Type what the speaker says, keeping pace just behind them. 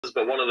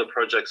others, but one of the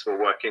projects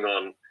we're working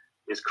on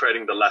is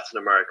creating the Latin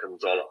American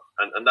dollar.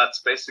 And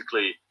that's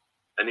basically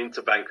an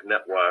interbank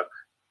network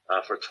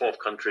for 12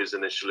 countries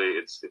initially.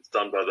 It's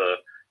done by the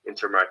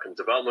Inter-American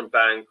Development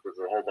Bank with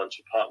a whole bunch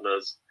of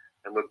partners.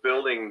 And we're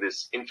building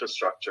this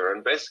infrastructure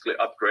and basically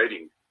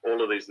upgrading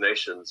all of these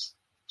nations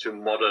to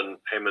modern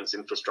payments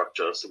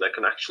infrastructure so they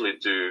can actually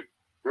do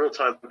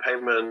real-time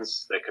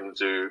payments, they can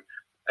do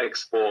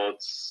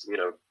exports,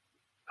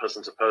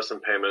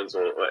 person-to-person payments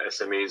or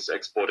SMEs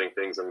exporting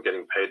things and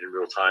getting paid in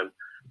real time,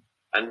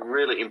 and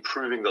really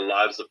improving the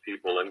lives of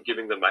people and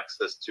giving them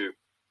access to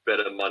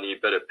better money,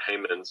 better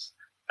payments,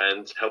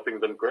 and helping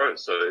them grow.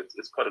 So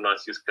it's quite a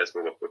nice use case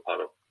we're part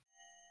of.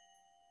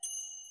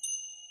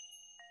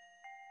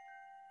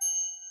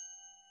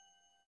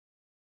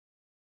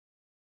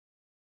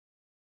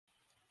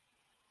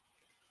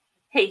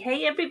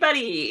 Hey,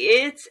 everybody.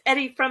 It's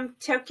Eri from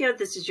Tokyo.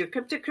 This is your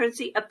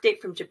cryptocurrency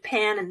update from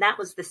Japan, and that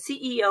was the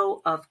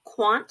CEO of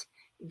Quant,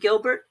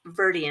 Gilbert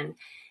Verdian,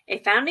 a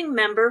founding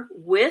member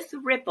with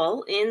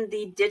Ripple in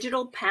the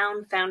Digital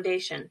Pound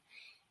Foundation.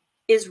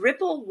 Is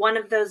Ripple one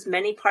of those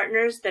many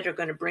partners that are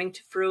going to bring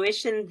to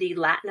fruition the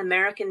Latin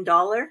American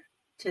dollar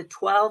to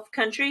 12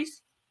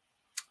 countries?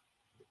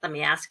 Let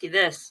me ask you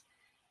this.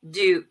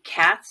 Do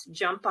cats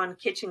jump on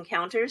kitchen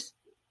counters?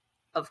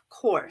 Of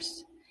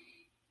course.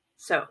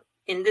 So,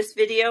 in this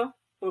video,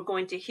 we're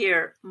going to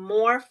hear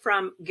more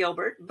from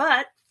Gilbert,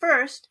 but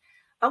first,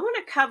 I want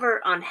to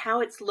cover on how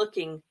it's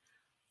looking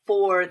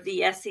for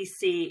the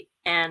SEC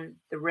and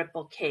the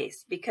Ripple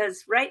case,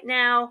 because right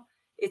now,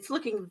 it's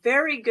looking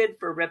very good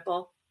for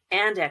Ripple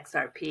and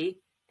XRP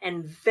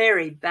and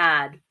very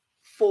bad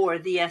for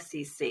the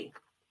SEC.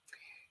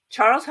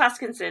 Charles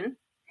Hoskinson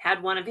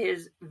had one of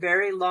his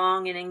very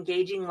long and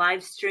engaging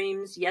live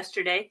streams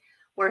yesterday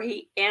where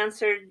he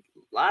answered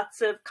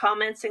lots of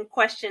comments and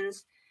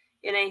questions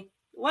in a,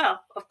 well,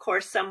 of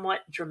course,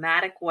 somewhat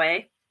dramatic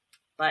way,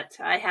 but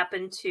I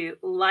happen to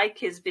like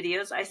his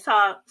videos. I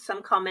saw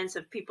some comments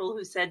of people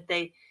who said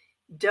they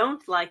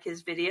don't like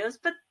his videos,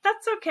 but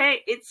that's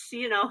okay. It's,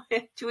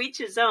 to each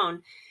his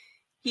own.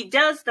 He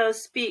does, though,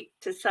 speak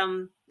to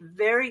some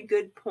very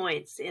good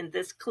points in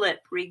this clip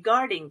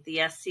regarding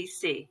the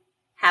SEC.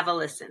 Have a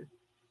listen.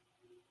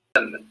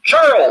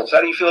 Charles,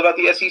 how do you feel about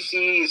the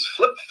SEC's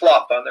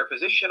flip-flop on their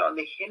position on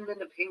the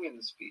Hinman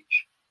opinion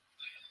speech?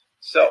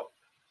 So,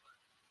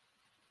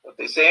 what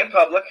they say in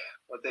public,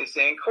 what they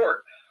say in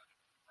court.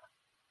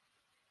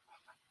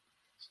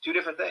 It's two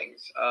different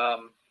things.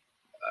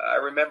 I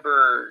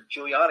remember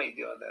Giuliani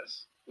doing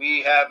this.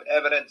 We have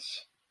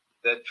evidence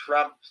that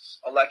Trump's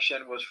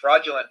election was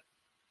fraudulent.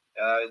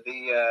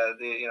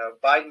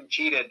 Biden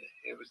cheated.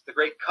 It was the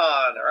great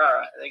con.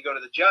 They go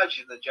to the judge,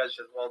 and the judge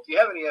says, "Well, do you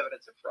have any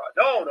evidence of fraud?"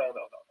 No. I don't want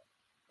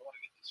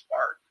to get this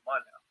far. Come on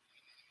now.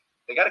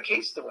 They got a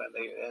case to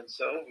win,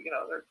 so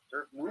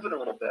they're moving a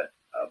little bit.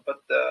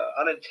 But the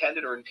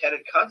unintended or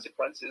intended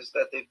consequence is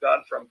that they've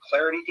gone from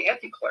clarity to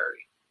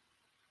anti-clarity.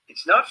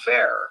 It's not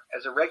fair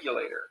as a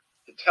regulator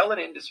to tell an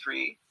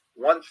industry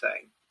one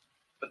thing,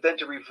 but then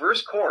to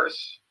reverse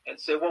course and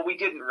say, well, we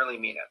didn't really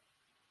mean it.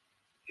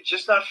 It's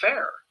just not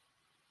fair.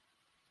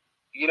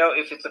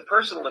 If it's a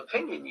personal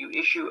opinion, you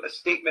issue a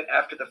statement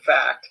after the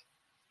fact.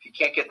 If you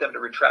can't get them to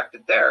retract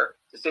it there,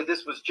 to say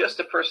this was just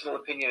a personal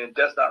opinion and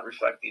does not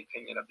reflect the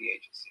opinion of the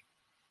agency.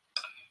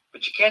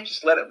 But you can't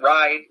just let it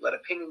ride, let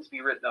opinions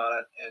be written on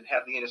it, and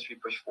have the industry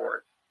push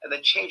forward, and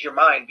then change your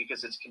mind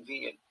because it's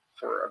convenient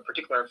for a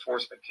particular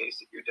enforcement case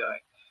that you're doing.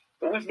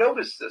 But we've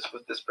noticed this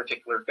with this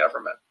particular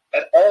government,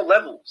 at all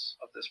levels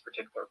of this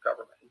particular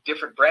government, in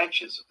different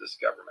branches of this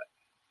government,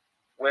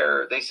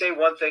 where they say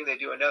one thing, they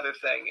do another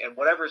thing, and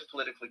whatever is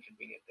politically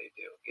convenient, they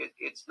do.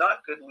 It's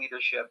not good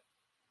leadership.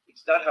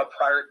 It's not how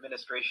prior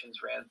administrations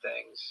ran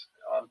things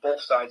on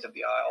both sides of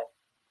the aisle.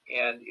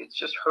 And it's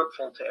just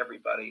hurtful to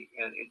everybody.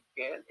 And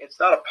it's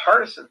not a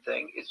partisan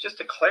thing. It's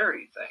just a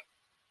clarity thing.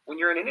 When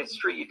you're in an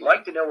industry, you'd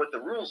like to know what the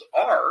rules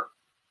are.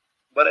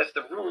 But if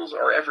the rules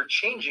are ever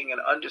changing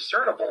and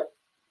undiscernible,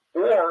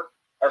 or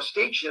are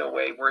staged in a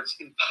way where it's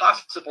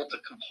impossible to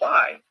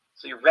comply,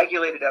 so you're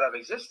regulated out of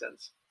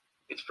existence,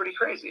 it's pretty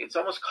crazy. It's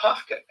almost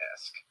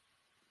Kafka-esque.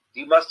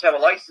 You must have a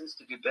license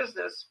to do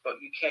business, but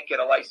you can't get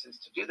a license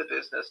to do the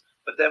business.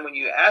 But then when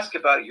you ask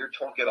about it, you're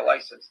told get a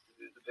license to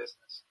do the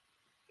business.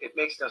 It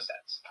makes no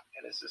sense.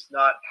 And this is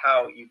not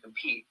how you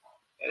compete.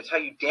 And it's how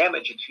you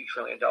damage a $2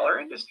 trillion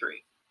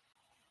industry.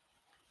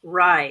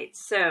 Right.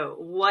 So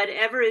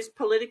whatever is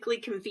politically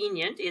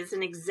convenient is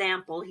an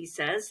example, he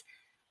says,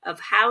 of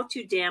how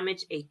to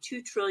damage a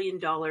 $2 trillion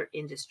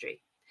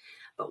industry.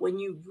 But when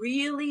you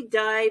really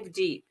dive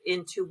deep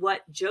into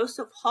what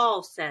Joseph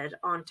Hall said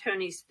on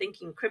Tony's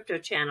Thinking Crypto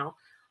channel,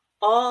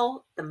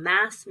 all the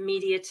mass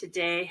media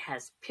today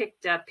has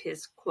picked up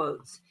his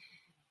quotes.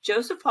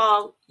 Joseph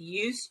Hall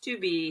used to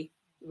be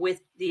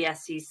with the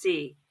SEC,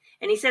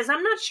 and he says,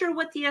 I'm not sure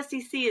what the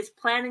SEC is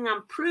planning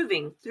on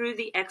proving through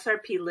the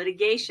XRP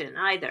litigation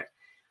either.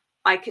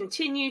 I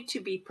continue to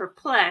be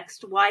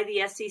perplexed why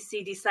the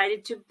SEC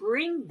decided to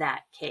bring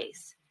that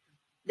case.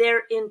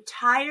 their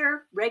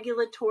entire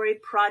regulatory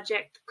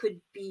project could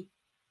be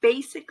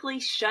basically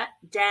shut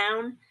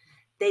down.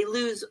 They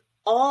lose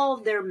all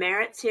their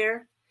merits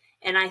here.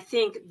 And I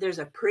think there's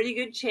a pretty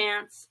good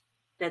chance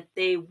that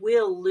they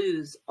will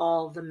lose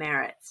all the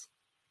merits.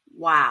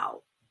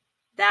 Wow.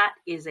 That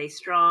is a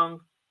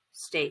strong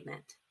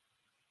statement.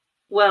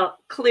 Well,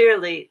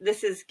 clearly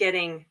this is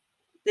getting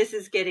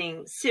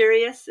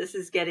serious. This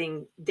is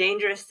getting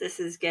dangerous. This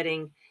is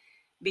getting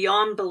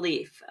beyond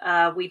belief.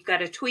 We've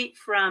got a tweet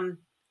from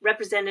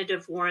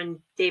Representative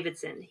Warren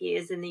Davidson. He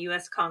is in the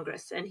U.S.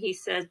 Congress, and he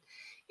said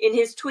in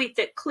his tweet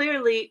that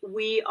clearly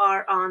we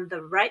are on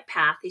the right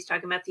path. He's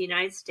talking about the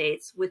United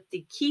States with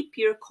the Keep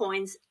Your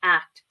Coins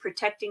Act,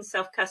 protecting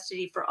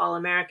self-custody for all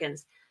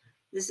Americans.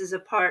 This is a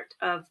part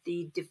of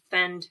the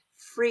Defend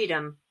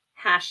Freedom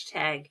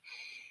hashtag,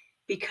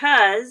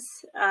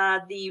 because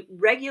the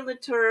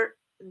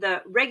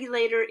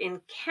regulator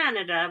in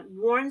Canada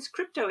warns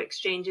crypto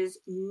exchanges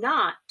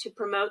not to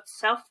promote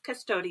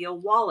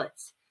self-custodial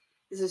wallets.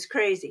 This is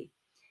crazy.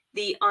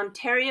 The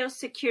Ontario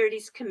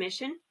Securities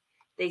Commission,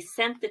 they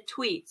sent the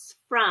tweets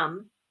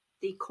from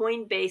the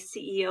Coinbase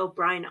CEO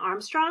Brian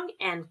Armstrong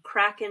and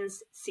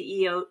Kraken's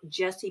CEO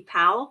Jesse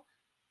Powell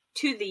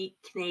to the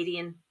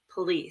Canadian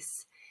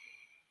police.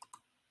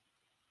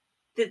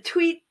 The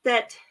tweet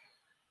that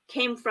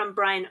came from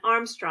Brian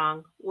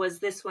Armstrong was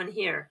this one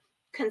here.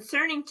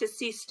 Concerning to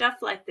see stuff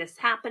like this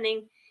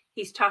happening.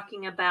 He's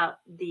talking about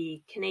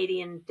the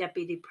Canadian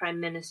Deputy Prime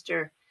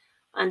Minister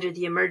under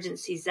the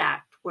Emergencies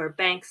Act, where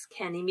banks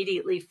can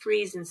immediately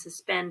freeze and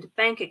suspend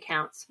bank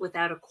accounts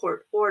without a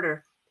court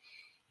order.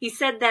 He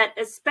said that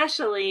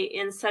especially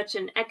in such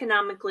an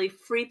economically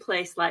free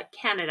place like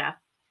Canada,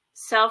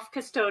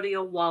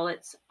 self-custodial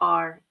wallets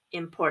are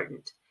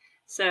important.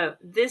 So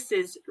this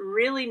is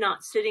really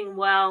not sitting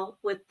well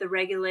with the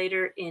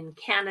regulator in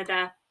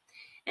Canada.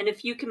 And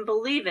if you can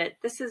believe it,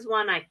 this is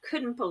one I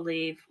couldn't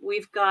believe.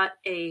 We've got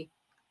a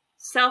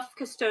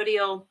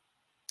self-custodial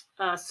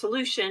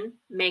solution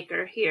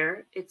maker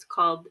here. It's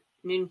called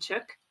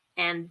Nunchuk,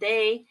 and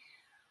they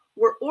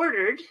were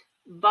ordered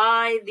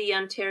by the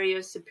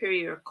Ontario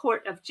Superior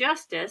Court of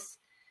Justice.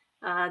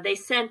 They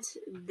sent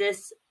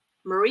this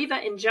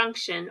Mariva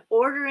injunction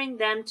ordering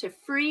them to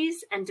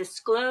freeze and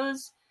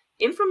disclose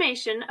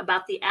information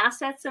about the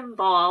assets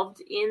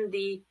involved in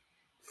the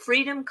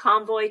Freedom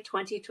Convoy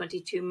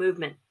 2022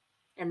 movement.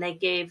 And they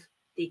gave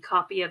the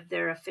copy of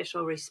their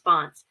official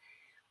response.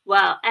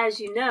 Well, as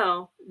you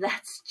know,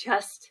 that's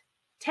just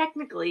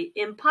technically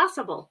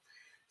impossible.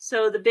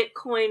 So the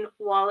Bitcoin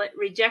wallet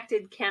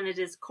rejected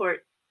Canada's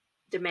court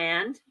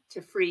demand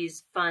to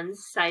freeze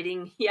funds,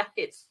 citing,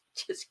 it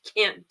just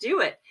can't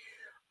do it.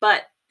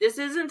 But this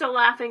isn't a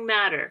laughing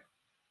matter.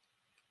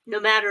 No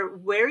matter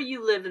where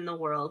you live in the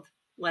world,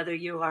 whether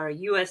you are a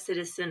U.S.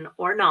 citizen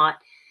or not,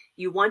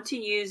 you want to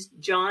use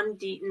John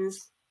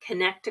Deaton's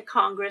Connect to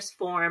Congress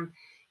form.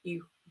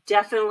 You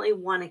definitely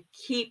want to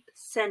keep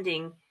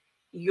sending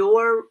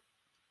your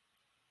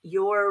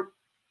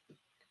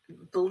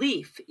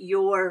belief,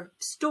 your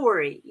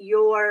story,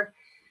 your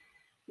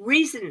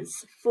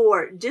reasons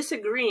for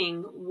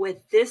disagreeing with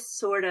this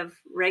sort of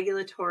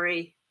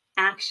regulatory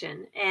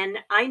action. And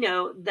I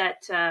know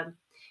that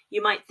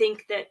you might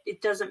think that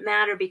it doesn't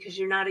matter because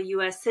you're not a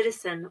U.S.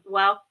 citizen.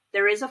 Well,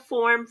 there is a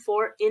form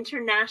for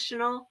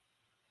international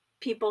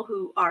people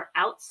who are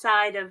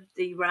outside of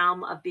the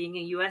realm of being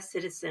a U.S.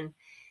 citizen.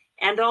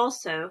 And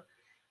also,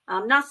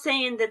 I'm not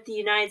saying that the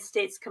United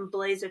States can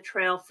blaze a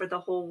trail for the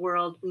whole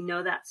world. We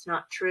know that's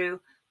not true.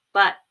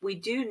 But we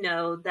do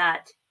know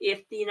that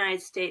if the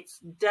United States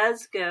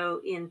does go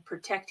in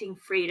protecting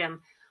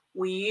freedom,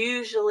 we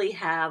usually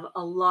have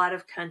a lot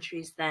of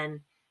countries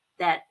then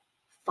that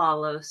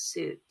follow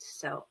suit.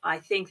 So I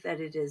think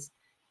that it is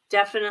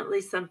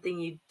definitely something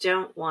you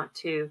don't want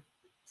to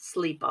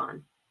sleep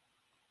on.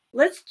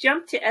 Let's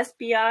jump to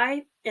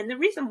SBI. And the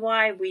reason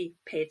why we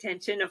pay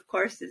attention, of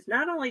course, is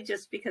not only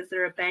just because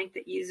they're a bank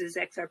that uses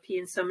XRP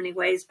in so many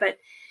ways, but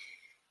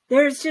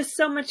there's just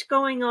so much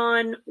going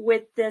on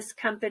with this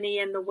company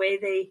and the way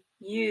they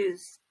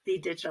use the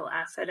digital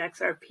asset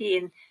XRP.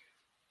 And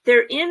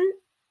they're in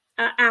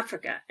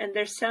Africa, and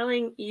they're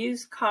selling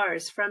used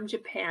cars from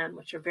Japan,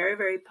 which are very,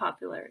 very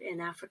popular in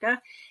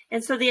Africa.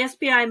 And so the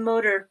SBI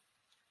Motor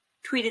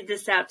tweeted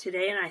this out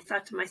today, and I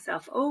thought to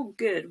myself, oh,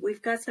 good,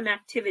 we've got some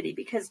activity,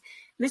 because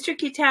Mr.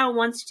 Kitao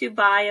wants to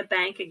buy a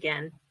bank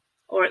again,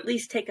 or at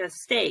least take a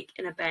stake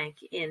in a bank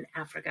in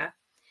Africa,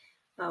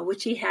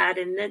 which he had,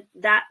 and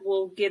that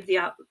will give the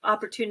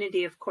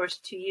opportunity, of course,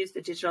 to use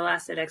the digital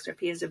asset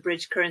XRP as a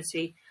bridge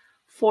currency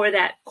for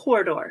that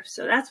corridor.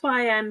 So that's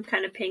why I'm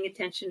kind of paying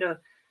attention to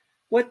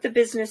what the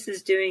business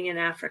is doing in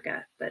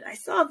Africa. But I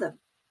saw the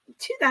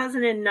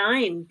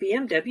 2009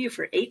 BMW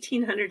for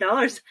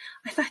 $1,800.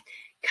 I thought,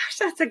 gosh,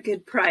 that's a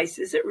good price.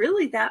 Is it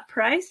really that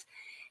price?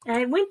 And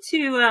I went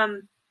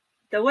to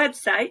the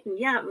website, and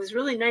yeah, it was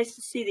really nice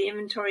to see the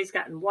inventory's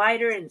gotten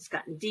wider and it's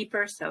gotten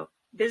deeper. So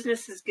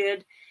business is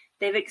good.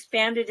 They've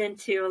expanded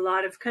into a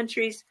lot of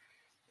countries.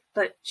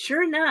 But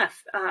sure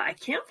enough, I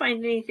can't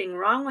find anything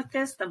wrong with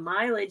this. The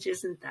mileage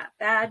isn't that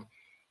bad.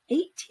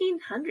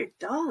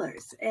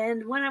 $1,800.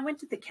 And when I went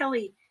to the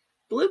Kelly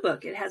Blue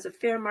Book, it has a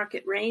fair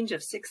market range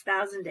of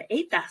 6,000 to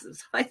 8,000.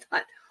 So I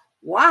thought,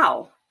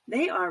 wow,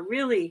 they are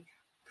really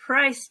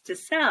priced to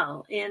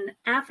sell in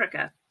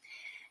Africa.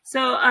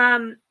 So,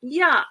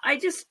 yeah, I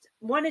just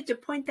wanted to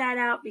point that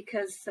out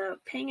because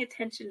paying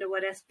attention to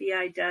what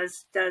SBI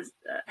does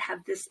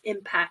have this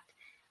impact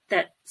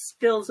that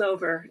spills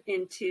over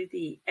into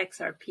the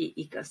XRP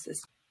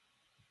ecosystem.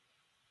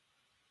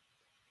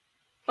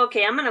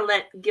 Okay, I'm going to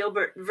let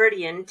Gilbert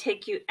Verdian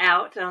take you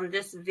out on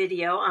this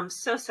video. I'm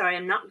so sorry,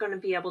 I'm not going to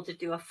be able to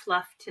do a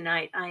fluff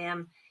tonight. I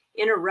am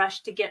in a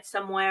rush to get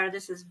somewhere.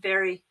 This is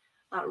very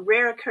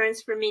rare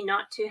occurrence for me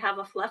not to have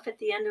a fluff at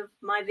the end of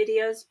my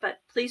videos,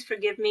 but please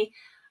forgive me.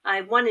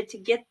 I wanted to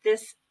get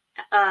this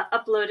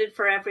uploaded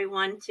for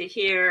everyone to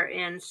hear,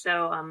 and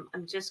so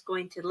I'm just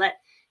going to let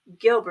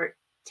Gilbert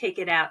take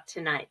it out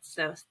tonight.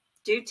 So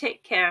do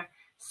take care.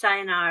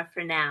 Sayonara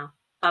for now.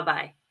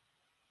 Bye-bye.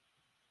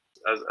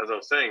 As I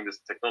was saying, this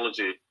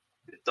technology,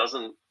 it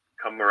doesn't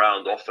come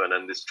around often,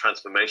 and this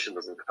transformation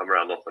doesn't come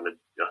around often.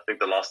 I think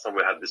the last time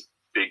we had this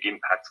big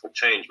impactful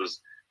change was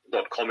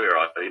 .com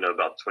era,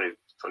 about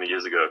 20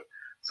 years ago.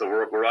 So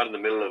we're right in the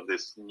middle of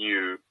this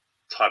new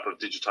type of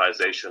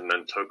digitization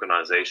and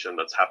tokenization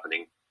that's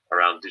happening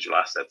around digital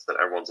assets that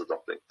everyone's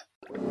adopting.